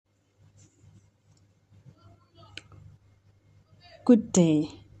Good day.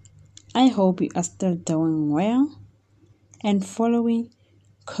 I hope you are still doing well and following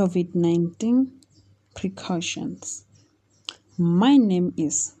COVID-19 precautions. My name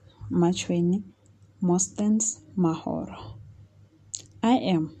is Machweni Mostens Mahoro. I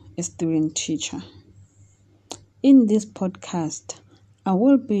am a student teacher. In this podcast, I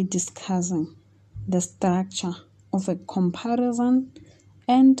will be discussing the structure of a comparison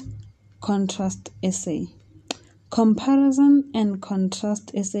and contrast essay. Comparison and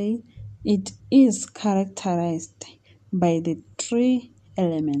contrast essay, it is characterized by the three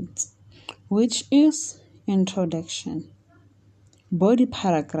elements, which is introduction, body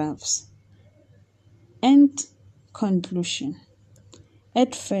paragraphs, and conclusion.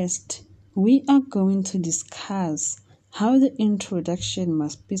 At first, we are going to discuss how the introduction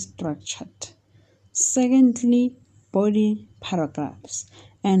must be structured. Secondly, body paragraphs,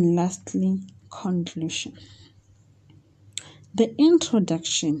 and lastly, conclusion. The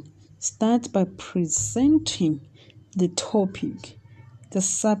introduction starts by presenting the topic, the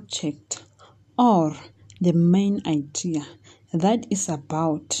subject, or the main idea that is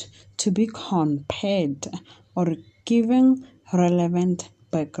about to be compared or given relevant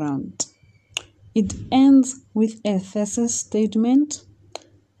background. It ends with a thesis statement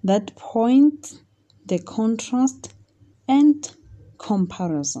that points the contrast and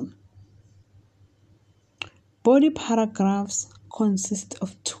comparison. Body paragraphs consist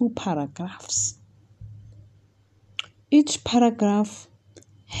of 2 paragraphs. Each paragraph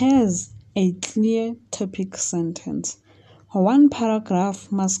has a clear topic sentence. One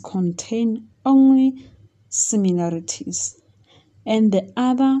paragraph must contain only similarities, and the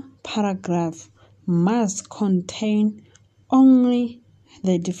other paragraph must contain only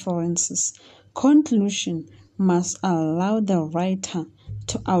the differences. Conclusion must allow the writer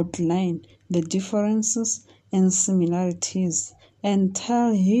to outline the differences and similarities and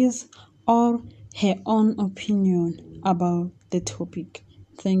tell his or her own opinion about the topic.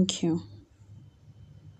 Thank you.